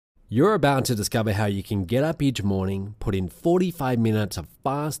You're about to discover how you can get up each morning, put in 45 minutes of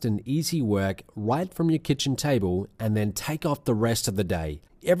fast and easy work right from your kitchen table, and then take off the rest of the day.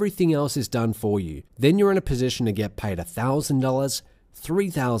 Everything else is done for you. Then you're in a position to get paid $1,000,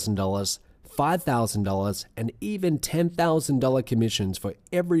 $3,000, $5,000, and even $10,000 commissions for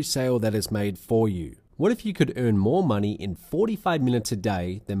every sale that is made for you. What if you could earn more money in 45 minutes a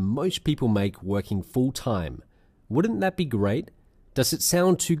day than most people make working full time? Wouldn't that be great? Does it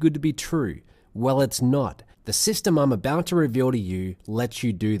sound too good to be true? Well, it's not. The system I'm about to reveal to you lets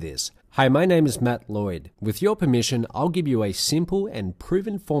you do this. Hi, my name is Matt Lloyd. With your permission, I'll give you a simple and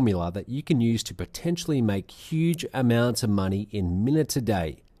proven formula that you can use to potentially make huge amounts of money in minutes a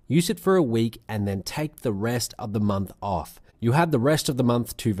day. Use it for a week and then take the rest of the month off. You have the rest of the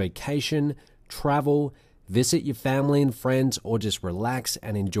month to vacation, travel, visit your family and friends, or just relax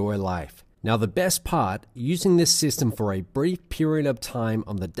and enjoy life. Now, the best part, using this system for a brief period of time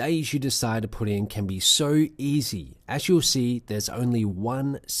on the days you decide to put in can be so easy. As you'll see, there's only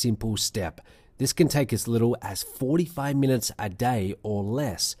one simple step. This can take as little as 45 minutes a day or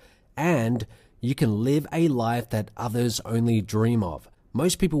less, and you can live a life that others only dream of.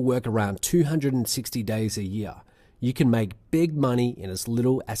 Most people work around 260 days a year. You can make big money in as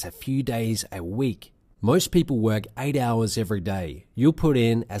little as a few days a week. Most people work 8 hours every day. You'll put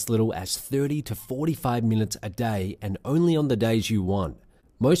in as little as 30 to 45 minutes a day, and only on the days you want.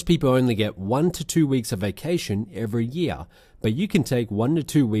 Most people only get 1 to 2 weeks of vacation every year, but you can take 1 to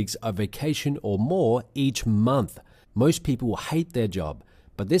 2 weeks of vacation or more each month. Most people hate their job,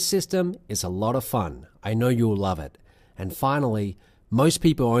 but this system is a lot of fun. I know you'll love it. And finally, most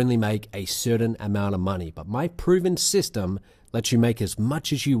people only make a certain amount of money, but my proven system lets you make as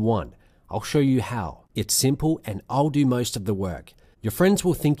much as you want. I'll show you how. It's simple and I'll do most of the work. Your friends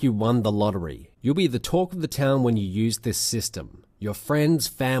will think you won the lottery. You'll be the talk of the town when you use this system. Your friends,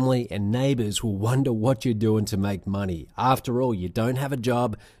 family, and neighbors will wonder what you're doing to make money. After all, you don't have a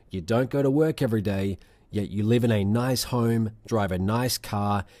job, you don't go to work every day, yet you live in a nice home, drive a nice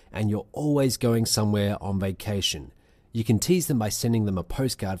car, and you're always going somewhere on vacation. You can tease them by sending them a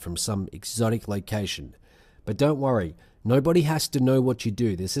postcard from some exotic location. But don't worry, nobody has to know what you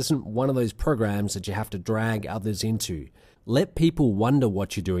do. This isn't one of those programs that you have to drag others into. Let people wonder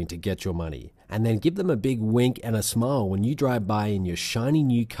what you're doing to get your money, and then give them a big wink and a smile when you drive by in your shiny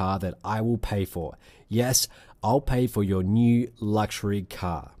new car that I will pay for. Yes, I'll pay for your new luxury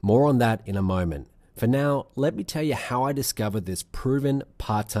car. More on that in a moment. For now, let me tell you how I discovered this proven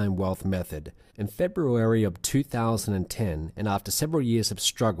part-time wealth method. In February of 2010, and after several years of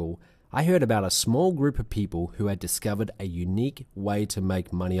struggle, I heard about a small group of people who had discovered a unique way to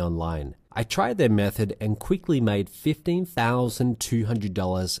make money online. I tried their method and quickly made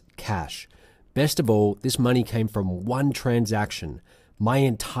 $15,200 cash. Best of all, this money came from one transaction. My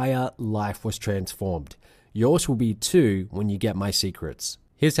entire life was transformed. Yours will be too when you get my secrets.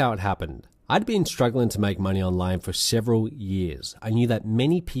 Here's how it happened. I'd been struggling to make money online for several years. I knew that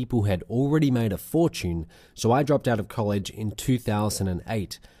many people had already made a fortune, so I dropped out of college in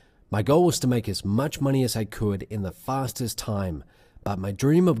 2008. My goal was to make as much money as I could in the fastest time, but my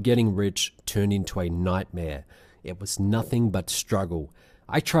dream of getting rich turned into a nightmare. It was nothing but struggle.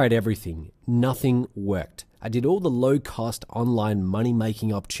 I tried everything. Nothing worked. I did all the low-cost online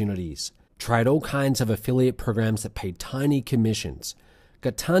money-making opportunities. Tried all kinds of affiliate programs that paid tiny commissions.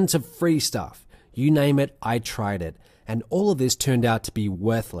 Got tons of free stuff. You name it, I tried it. And all of this turned out to be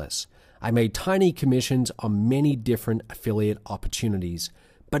worthless. I made tiny commissions on many different affiliate opportunities,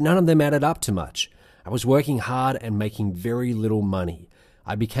 but none of them added up to much. I was working hard and making very little money.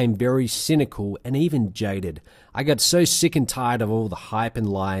 I became very cynical and even jaded. I got so sick and tired of all the hype and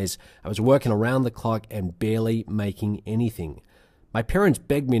lies. I was working around the clock and barely making anything. My parents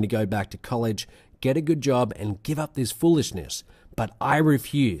begged me to go back to college, get a good job, and give up this foolishness. But I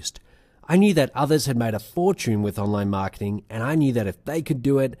refused. I knew that others had made a fortune with online marketing, and I knew that if they could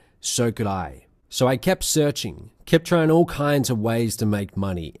do it, so could I. So I kept searching, kept trying all kinds of ways to make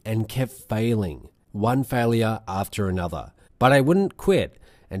money, and kept failing, one failure after another. But I wouldn't quit,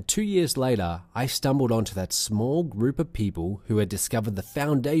 and 2 years later, I stumbled onto that small group of people who had discovered the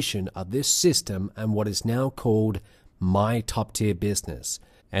foundation of this system and what is now called my top-tier business.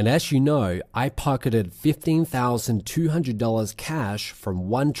 And as you know, I pocketed $15,200 cash from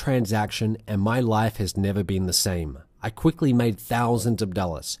one transaction, and my life has never been the same. I quickly made thousands of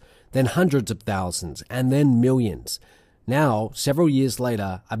dollars, then hundreds of thousands, and then millions. Now, several years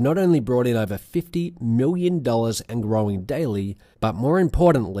later, I've not only brought in over $50 million and growing daily, but more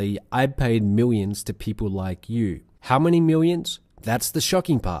importantly, I've paid millions to people like you. How many millions? That's the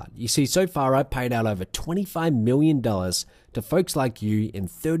shocking part. You see, so far I've paid out over $25 million to folks like you in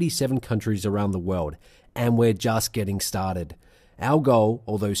 37 countries around the world, and we're just getting started. Our goal,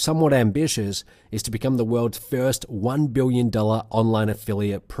 although somewhat ambitious, is to become the world's first $1 billion online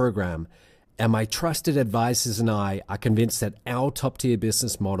affiliate program. And my trusted advisors and I are convinced that our top-tier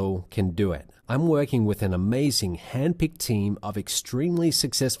business model can do it. I'm working with an amazing hand-picked team of extremely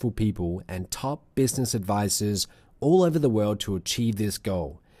successful people and top business advisors all over the world to achieve this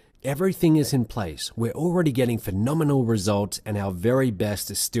goal. Everything is in place. We're already getting phenomenal results and our very best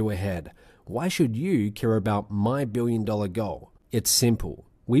is still ahead. Why should you care about my billion-dollar goal? It's simple.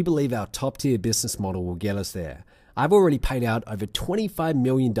 We believe our top-tier business model will get us there. I've already paid out over $25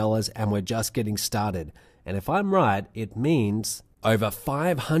 million and we're just getting started. And if I'm right, it means over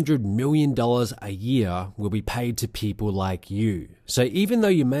 $500 million a year will be paid to people like you. So even though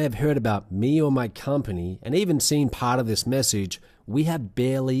you may have heard about me or my company and even seen part of this message, we have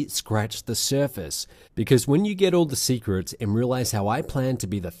barely scratched the surface. Because when you get all the secrets and realize how I plan to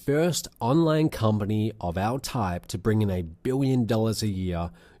be the first online company of our type to bring in $1 billion a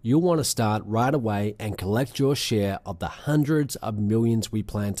year, you'll want to start right away and collect your share of the hundreds of millions we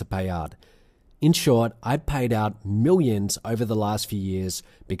plan to pay out. In short, I've paid out millions over the last few years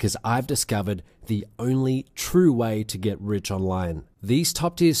because I've discovered the only true way to get rich online. These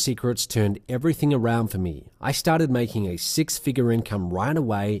top-tier secrets turned everything around for me. I started making a six-figure income right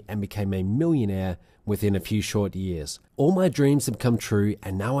away and became a millionaire within a few short years. All my dreams have come true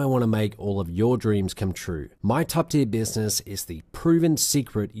and now I want to make all of your dreams come true. My top-tier business is the proven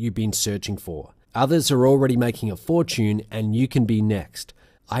secret you've been searching for. Others are already making a fortune and you can be next.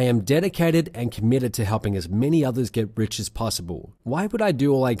 I am dedicated and committed to helping as many others get rich as possible. Why would I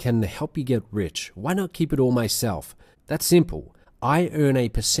do all I can to help you get rich? Why not keep it all myself? That's simple. I earn a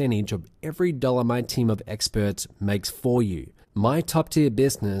percentage of every dollar my team of experts makes for you. My top-tier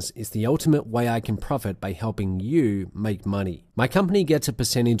business is the ultimate way I can profit by helping you make money. My company gets a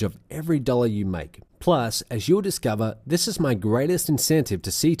percentage of every dollar you make. Plus, as you'll discover, this is my greatest incentive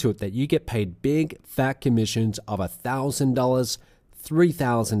to see to it that you get paid big, fat commissions of $1,000,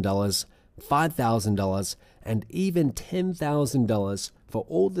 $3,000, $5,000, and even $10,000 for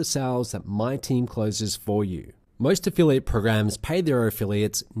all the sales that my team closes for you. Most affiliate programs pay their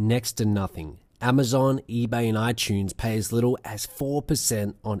affiliates next to nothing. Amazon, eBay, and iTunes pay as little as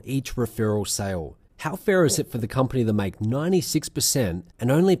 4% on each referral sale. How fair is it for the company to make 96%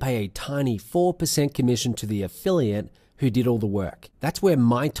 and only pay a tiny 4% commission to the affiliate who did all the work? That's where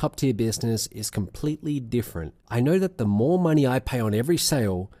my top-tier business is completely different. I know that the more money I pay on every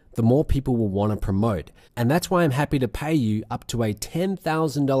sale, the more people will want to promote. And that's why I'm happy to pay you up to a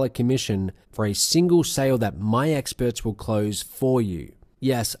 $10,000 commission for a single sale that my experts will close for you.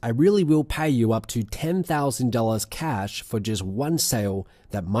 Yes, I really will pay you up to $10,000 cash for just one sale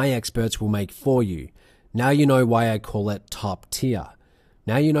that my experts will make for you. Now you know why I call it top tier.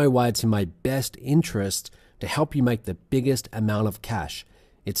 Now you know why it's in my best interest to help you make the biggest amount of cash.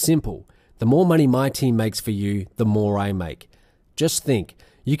 It's simple. The more money my team makes for you, the more I make. Just think,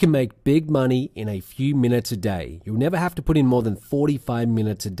 you can make big money in a few minutes a day. You'll never have to put in more than 45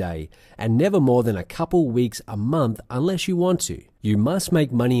 minutes a day, and never more than a couple weeks a month unless you want to. You must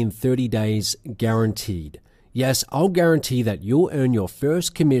make money in 30 days, guaranteed. Yes, I'll guarantee that you'll earn your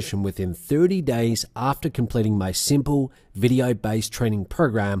first commission within 30 days after completing my simple video-based training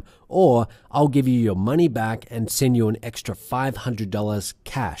program, or I'll give you your money back and send you an extra $500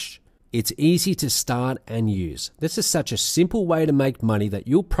 cash. It's easy to start and use. This is such a simple way to make money that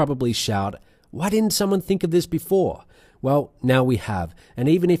you'll probably shout, "Why didn't someone think of this before?" Well, now we have, and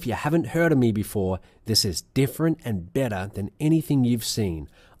even if you haven't heard of me before, this is different and better than anything you've seen.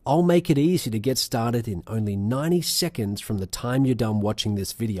 I'll make it easy to get started in only 90 seconds from the time you're done watching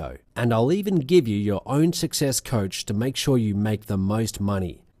this video. And I'll even give you your own success coach to make sure you make the most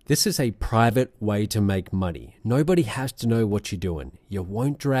money. This is a private way to make money. Nobody has to know what you're doing. You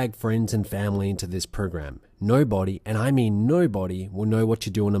won't drag friends and family into this program. Nobody, and I mean nobody, will know what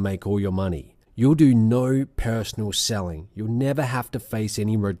you're doing to make all your money. You'll do no personal selling. You'll never have to face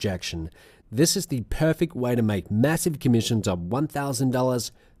any rejection. This is the perfect way to make massive commissions of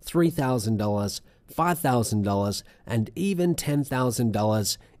 $1,000, $3,000, $5,000, and even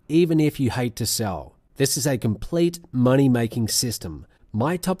 $10,000, even if you hate to sell. This is a complete money-making system.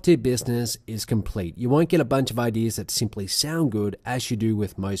 My top-tier business is complete. You won't get a bunch of ideas that simply sound good as you do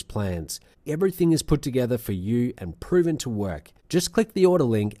with most plans. Everything is put together for you and proven to work. Just click the order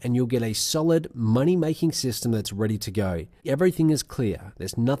link and you'll get a solid money-making system that's ready to go. Everything is clear.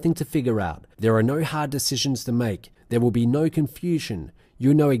 There's nothing to figure out. There are no hard decisions to make. There will be no confusion.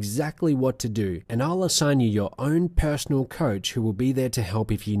 You'll know exactly what to do, and I'll assign you your own personal coach who will be there to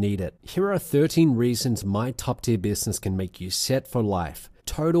help if you need it. Here are 13 reasons my top tier business can make you set for life.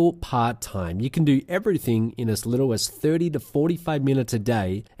 Total part-time. You can do everything in as little as 30 to 45 minutes a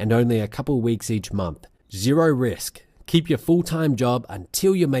day and only a couple weeks each month. Zero risk. Keep your full-time job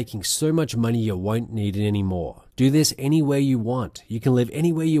until you're making so much money you won't need it anymore. Do this anywhere you want. You can live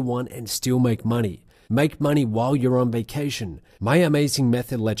anywhere you want and still make money. Make money while you're on vacation. My amazing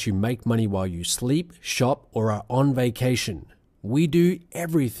method lets you make money while you sleep, shop, or are on vacation. We do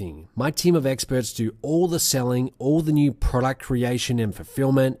everything. My team of experts do all the selling, all the new product creation and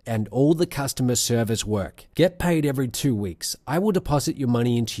fulfillment, and all the customer service work. Get paid every 2 weeks. I will deposit your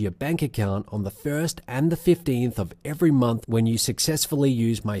money into your bank account on the 1st and the 15th of every month when you successfully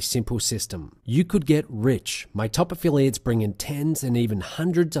use my simple system. You could get rich. My top affiliates bring in tens and even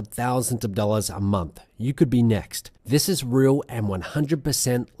hundreds of thousands of dollars a month. You could be next. This is real and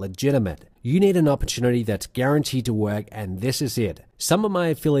 100% legitimate. You need an opportunity that's guaranteed to work, and this is it. Some of my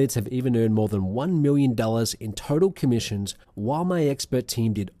affiliates have even earned more than $1 million in total commissions while my expert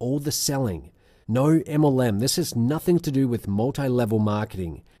team did all the selling. No MLM. This has nothing to do with multi-level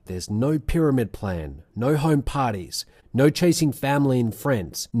marketing. There's no pyramid plan, no home parties, no chasing family and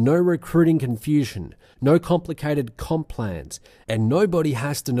friends, no recruiting confusion, no complicated comp plans, and nobody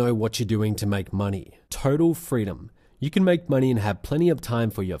has to know what you're doing to make money. Total freedom. You can make money and have plenty of time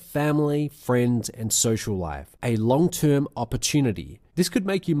for your family, friends, and social life. A long-term opportunity. This could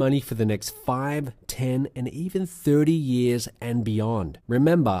make you money for the next 5, 10, and even 30 years and beyond.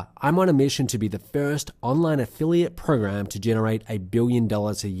 Remember, I'm on a mission to be the first online affiliate program to generate $1 billion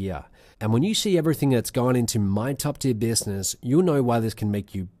a year. And when you see everything that's gone into my top tier business, you'll know why this can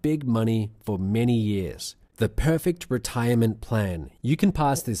make you big money for many years. The perfect retirement plan. You can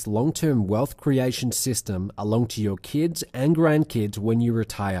pass this long-term wealth creation system along to your kids and grandkids when you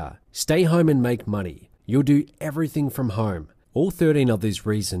retire. Stay home and make money. You'll do everything from home. All 13 of these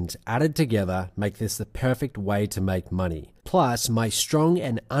reasons added together make this the perfect way to make money. Plus, my strong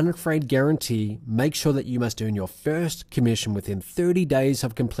and unafraid guarantee makes sure that you must earn your first commission within 30 days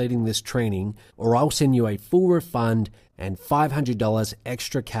of completing this training, or I'll send you a full refund and $500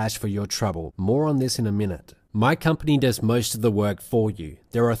 extra cash for your trouble. More on this in a minute. My company does most of the work for you.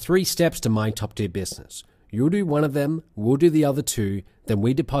 There are 3 steps to my top tier business. You'll do one of them, we'll do the other 2, then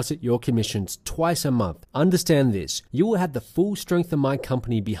we deposit your commissions twice a month. Understand this, you will have the full strength of my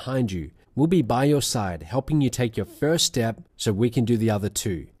company behind you. We'll be by your side, helping you take your first step so we can do the other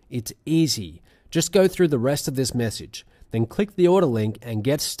 2. It's easy. Just go through the rest of this message, then click the order link and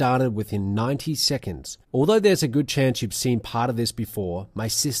get started within 90 seconds. Although there's a good chance you've seen part of this before, my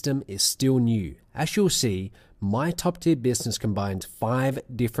system is still new. As you'll see, my top tier business combines 5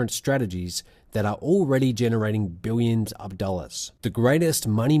 different strategies that are already generating billions of dollars. The greatest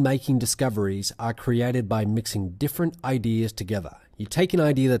money-making discoveries are created by mixing different ideas together. You take an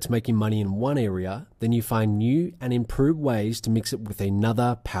idea that's making money in one area, then you find new and improved ways to mix it with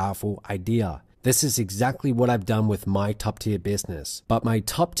another powerful idea. This is exactly what I've done with my top tier business. But my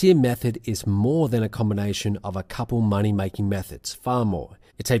top tier method is more than a combination of a couple money-making methods, far more.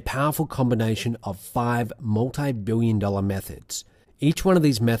 It's a powerful combination of 5 multi-billion-dollar methods. Each one of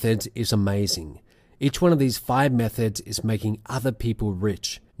these methods is amazing. Each one of these 5 methods is making other people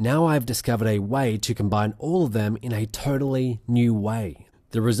rich. Now I've discovered a way to combine all of them in a totally new way.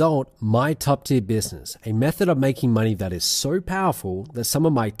 The result, my top tier business, a method of making money that is so powerful that some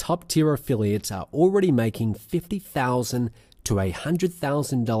of my top tier affiliates are already making $50,000 to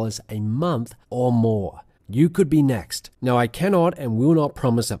 $100,000 a month or more. You could be next. Now, I cannot and will not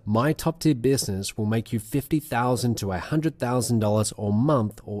promise that my top tier business will make you $50,000 to $100,000 a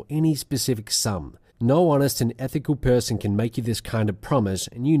month or any specific sum. No honest and ethical person can make you this kind of promise,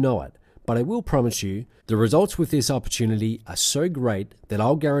 and you know it. But I will promise you, the results with this opportunity are so great that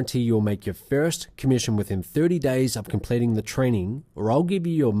I'll guarantee you'll make your first commission within 30 days of completing the training, or I'll give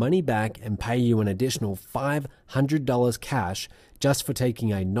you your money back and pay you an additional $500 cash just for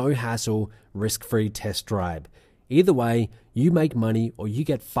taking a no-hassle, risk-free test drive. Either way, you make money or you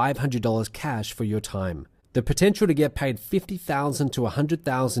get $500 cash for your time. The potential to get paid $50,000 to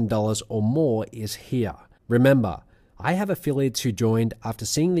 $100,000 or more is here. Remember, I have affiliates who joined after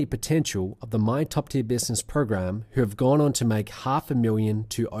seeing the potential of the My Top Tier Business program who have gone on to make $500,000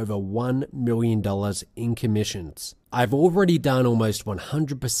 to over $1 million in commissions. I've already done almost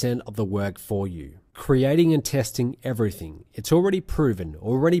 100% of the work for you, creating and testing everything. It's already proven,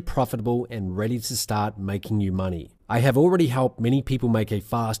 already profitable, and ready to start making you money. I have already helped many people make a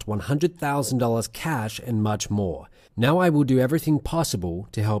fast $100,000 cash and much more. Now I will do everything possible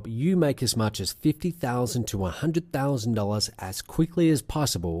to help you make as much as $50,000 to $100,000 as quickly as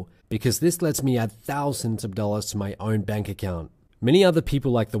possible, because this lets me add thousands of dollars to my own bank account. Many other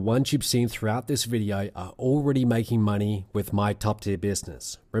people like the ones you've seen throughout this video are already making money with my top tier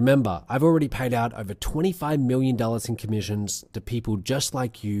business. Remember, I've already paid out over $25 million in commissions to people just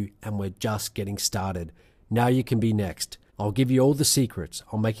like you, and we're just getting started. Now you can be next. I'll give you all the secrets,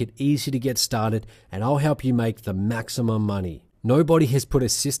 I'll make it easy to get started, and I'll help you make the maximum money. Nobody has put a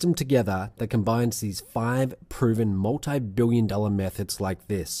system together that combines these 5 proven multi-billion-dollar methods like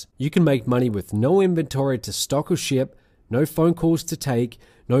this. You can make money with no inventory to stock or ship, no phone calls to take,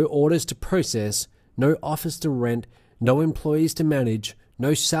 no orders to process, no office to rent, no employees to manage,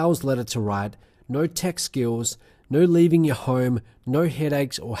 no sales letter to write, no tech skills, no leaving your home, no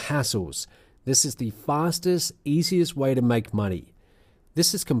headaches or hassles. This is the fastest, easiest way to make money.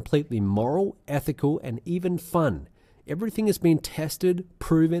 This is completely moral, ethical, and even fun. Everything has been tested,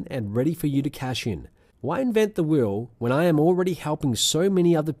 proven, and ready for you to cash in. Why invent the wheel when I am already helping so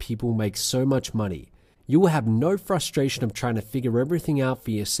many other people make so much money? You will have no frustration of trying to figure everything out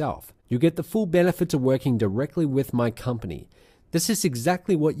for yourself. You'll get the full benefits of working directly with my company. This is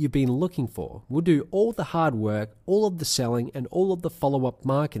exactly what you've been looking for. We'll do all the hard work, all of the selling, and all of the follow-up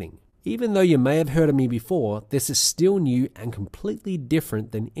marketing. Even though you may have heard of me before, this is still new and completely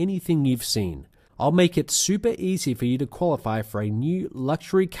different than anything you've seen. I'll make it super easy for you to qualify for a new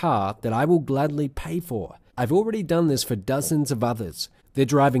luxury car that I will gladly pay for. I've already done this for dozens of others. They're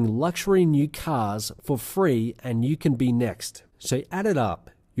driving luxury new cars for free, and you can be next. So add it up.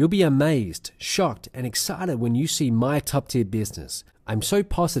 You'll be amazed, shocked, and excited when you see my top tier business. I'm so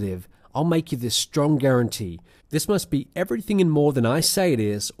positive I'll make you this strong guarantee. This must be everything and more than I say it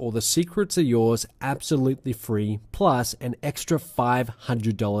is, or the secrets are yours absolutely free, plus an extra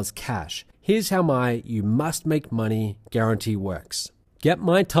 $500 cash. Here's how my you must make money guarantee works. Get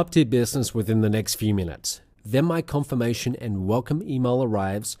my top tier business within the next few minutes. Then my confirmation and welcome email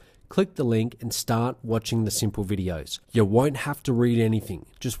arrives. Click the link and start watching the simple videos. You won't have to read anything,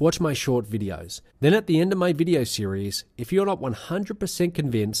 just watch my short videos. Then at the end of my video series, if you're not 100%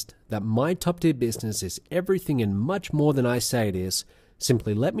 convinced that my top tier business is everything and much more than I say it is,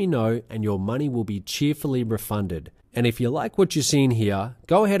 simply let me know and your money will be cheerfully refunded. And if you like what you're seeing here,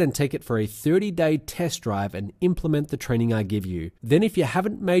 go ahead and take it for a 30-day test drive and implement the training I give you. Then if you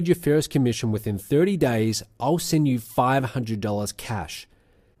haven't made your first commission within 30 days, I'll send you $500 cash.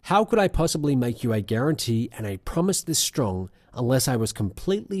 How could I possibly make you a guarantee and a promise this strong unless I was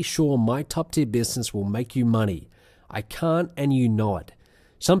completely sure my top tier business will make you money? I can't, and you know it.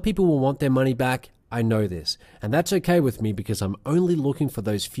 Some people will want their money back, I know this, and that's okay with me because I'm only looking for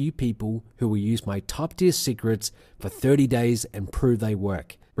those few people who will use my top tier secrets for 30 days and prove they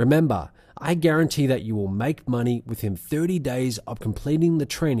work. Remember, I guarantee that you will make money within 30 days of completing the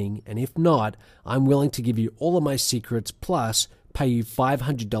training, and if not, I'm willing to give you all of my secrets plus pay you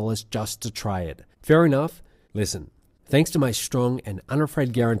 $500 just to try it. Fair enough? Listen, thanks to my strong and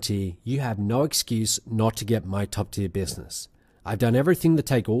unafraid guarantee, you have no excuse not to get my top tier business. I've done everything to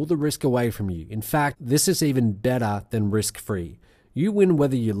take all the risk away from you. In fact, this is even better than risk-free. You win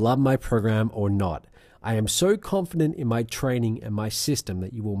whether you love my program or not. I am so confident in my training and my system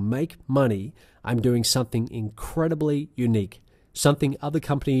that you will make money. I'm doing something incredibly unique, something other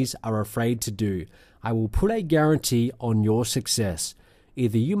companies are afraid to do. I will put a guarantee on your success.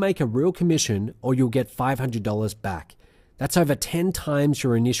 Either you make a real commission or you'll get $500 back. That's over 10 times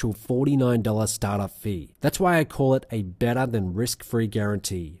your initial $49 startup fee. That's why I call it a better than risk-free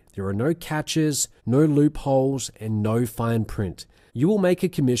guarantee. There are no catches, no loopholes, and no fine print. You will make a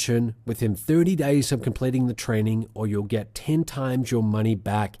commission within 30 days of completing the training, or you'll get 10 times your money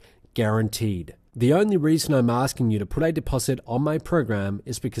back, guaranteed. The only reason I'm asking you to put a deposit on my program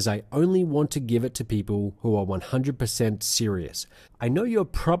is because I only want to give it to people who are 100% serious. I know you're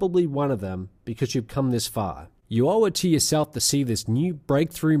probably one of them because you've come this far. You owe it to yourself to see this new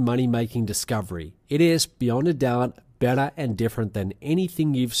breakthrough money-making discovery. It is, beyond a doubt, better and different than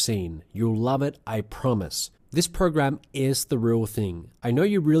anything you've seen. You'll love it, I promise. This program is the real thing. I know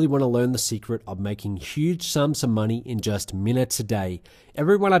you really want to learn the secret of making huge sums of money in just minutes a day.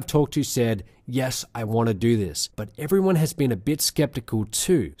 Everyone I've talked to said, yes, I want to do this, but everyone has been a bit skeptical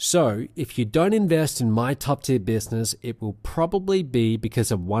too. So if you don't invest in my top tier business, it will probably be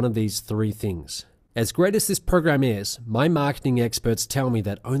because of one of these 3 things. As great as this program is, my marketing experts tell me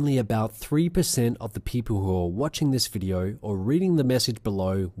that only about 3% of the people who are watching this video or reading the message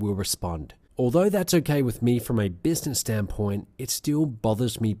below will respond. Although that's okay with me from a business standpoint, it still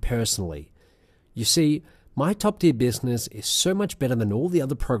bothers me personally. You see, my top tier business is so much better than all the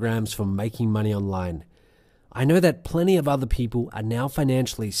other programs for making money online. I know that plenty of other people are now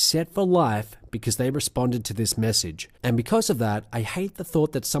financially set for life because they responded to this message. And because of that, I hate the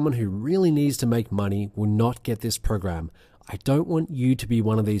thought that someone who really needs to make money will not get this program. I don't want you to be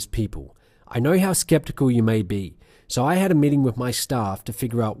one of these people. I know how skeptical you may be, so I had a meeting with my staff to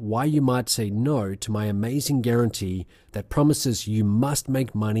figure out why you might say no to my amazing guarantee that promises you must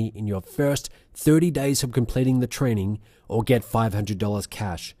make money in your first 30 days of completing the training or get $500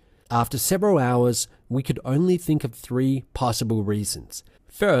 cash. After several hours, we could only think of 3 possible reasons.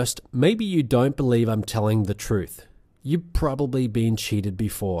 First, maybe you don't believe I'm telling the truth. You've probably been cheated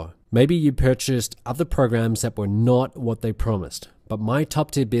before. Maybe you purchased other programs that were not what they promised. But my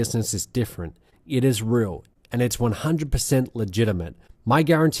top tier business is different. It is real, and it's 100% legitimate. My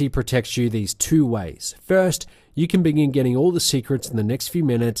guarantee protects you these 2 ways. First, you can begin getting all the secrets in the next few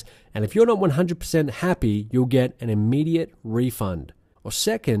minutes, and if you're not 100% happy, you'll get an immediate refund. Or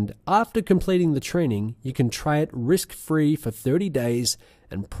second, after completing the training, you can try it risk-free for 30 days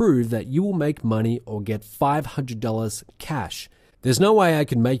and prove that you will make money or get $500 cash. There's no way I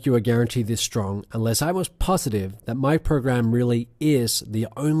could make you a guarantee this strong unless I was positive that my program really is the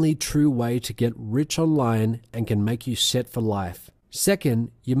only true way to get rich online and can make you set for life.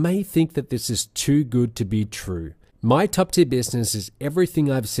 Second, you may think that this is too good to be true. My top tier business is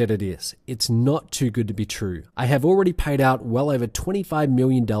everything I've said it is. It's not too good to be true. I have already paid out well over $25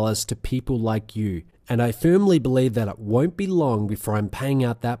 million to people like you, and I firmly believe that it won't be long before I'm paying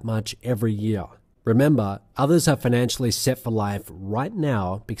out that much every year. Remember, others are financially set for life right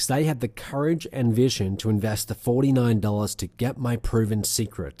now because they have the courage and vision to invest the $49 to get my proven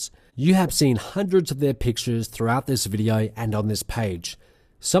secrets. You have seen hundreds of their pictures throughout this video and on this page.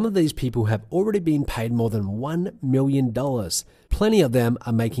 Some of these people have already been paid more than $1 million. Plenty of them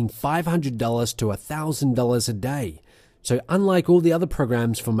are making $500 to $1,000 a day. So unlike all the other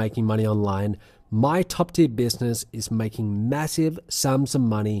programs for making money online, my top tier business is making massive sums of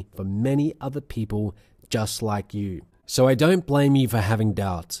money for many other people just like you. So I don't blame you for having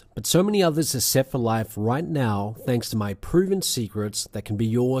doubts, but so many others are set for life right now thanks to my proven secrets that can be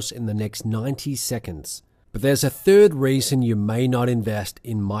yours in the next 90 seconds. But there's a third reason you may not invest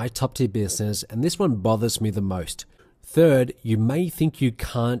in my top tier business, and this one bothers me the most. Third, you may think you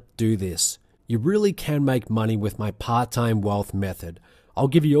can't do this. You really can make money with my part-time wealth method. I'll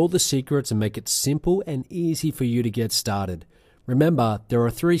give you all the secrets and make it simple and easy for you to get started. Remember, there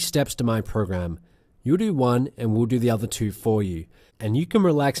are 3 steps to my program. You'll do 1 and we'll do the other 2 for you. And you can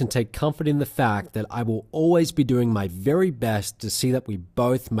relax and take comfort in the fact that I will always be doing my very best to see that we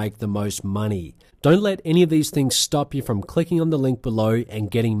both make the most money. Don't let any of these things stop you from clicking on the link below and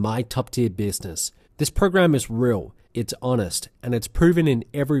getting my top tier business. This program is real, it's honest, and it's proven in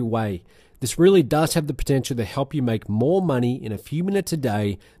every way. This really does have the potential to help you make more money in a few minutes a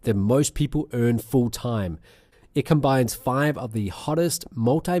day than most people earn full time. It combines 5 of the hottest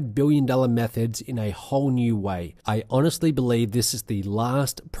multi-billion-dollar methods in a whole new way. I honestly believe this is the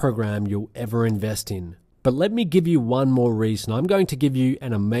last program you'll ever invest in. But let me give you one more reason. I'm going to give you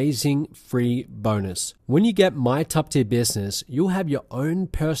an amazing free bonus. When you get my top tier business, you'll have your own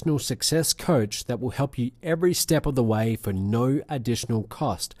personal success coach that will help you every step of the way for no additional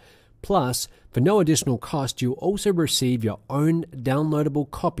cost. Plus, for no additional cost, you'll also receive your own downloadable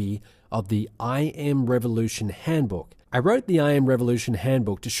copy of the I Am Revolution Handbook. I wrote the I Am Revolution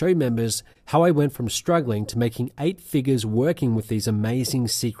Handbook to show members how I went from struggling to making 8 figures working with these amazing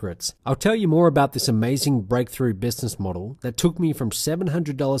secrets. I'll tell you more about this amazing breakthrough business model that took me from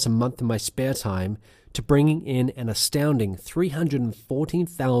 $700 a month in my spare time to bringing in an astounding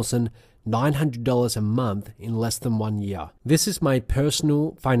 $314,900 a month in less than 1 year. This is my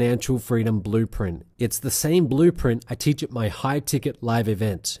personal financial freedom blueprint. It's the same blueprint I teach at my high-ticket live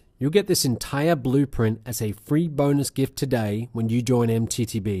events. You'll get this entire blueprint as a free bonus gift today when you join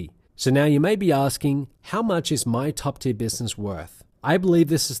MTTB. So now you may be asking, how much is my top tier business worth? I believe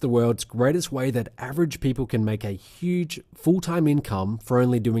this is the world's greatest way that average people can make a huge full-time income for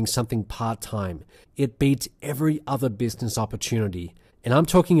only doing something part-time. It beats every other business opportunity. And I'm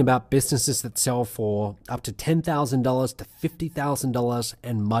talking about businesses that sell for up to $10,000 to $50,000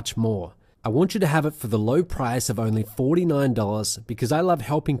 and much more. I want you to have it for the low price of only $49 because I love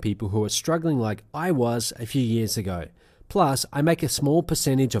helping people who are struggling like I was a few years ago. Plus, I make a small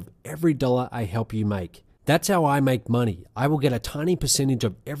percentage of every dollar I help you make. That's how I make money. I will get a tiny percentage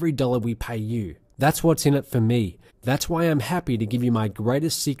of every dollar we pay you. That's what's in it for me. That's why I'm happy to give you my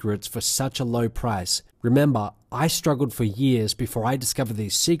greatest secrets for such a low price. Remember, I struggled for years before I discovered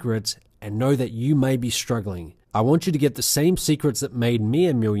these secrets and know that you may be struggling. I want you to get the same secrets that made me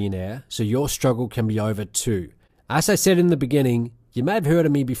a millionaire so your struggle can be over too. As I said in the beginning, You may have heard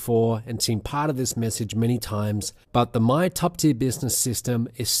of me before and seen part of this message many times, but the My Top Tier Business system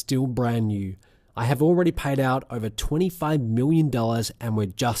is still brand new. I have already paid out over $25 million and we're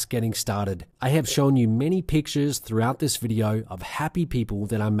just getting started. I have shown you many pictures throughout this video of happy people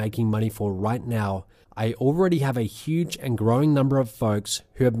that I'm making money for right now. I already have a huge and growing number of folks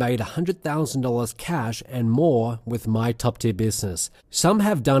who have made $100,000 cash and more with My Top Tier Business. Some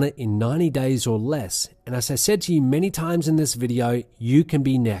have done it in 90 days or less, and as I said to you many times in this video, you can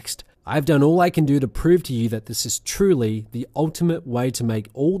be next. I've done all I can do to prove to you that this is truly the ultimate way to make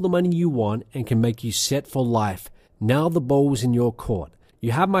all the money you want and can make you set for life. Now the ball's in your court.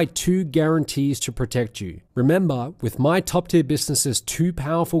 You have my 2 guarantees to protect you. Remember, with My Top Tier Business's 2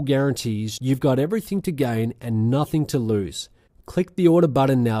 powerful guarantees, you've got everything to gain and nothing to lose. Click the order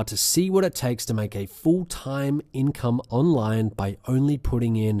button now to see what it takes to make a full-time income online by only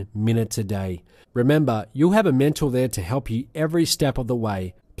putting in minutes a day. Remember, you'll have a mentor there to help you every step of the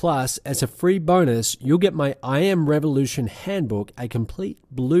way. Plus, as a free bonus, you'll get my I Am Revolution Handbook, a complete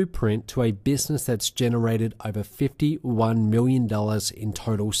blueprint to a business that's generated over $51 million in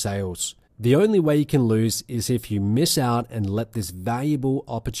total sales. The only way you can lose is if you miss out and let this valuable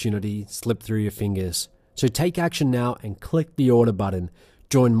opportunity slip through your fingers. So take action now and click the order button.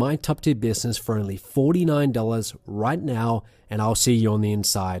 Join My Top Tier Business for only $49 right now, and I'll see you on the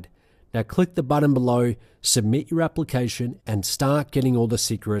inside. Now click the button below, submit your application, and start getting all the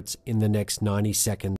secrets in the next 90 seconds.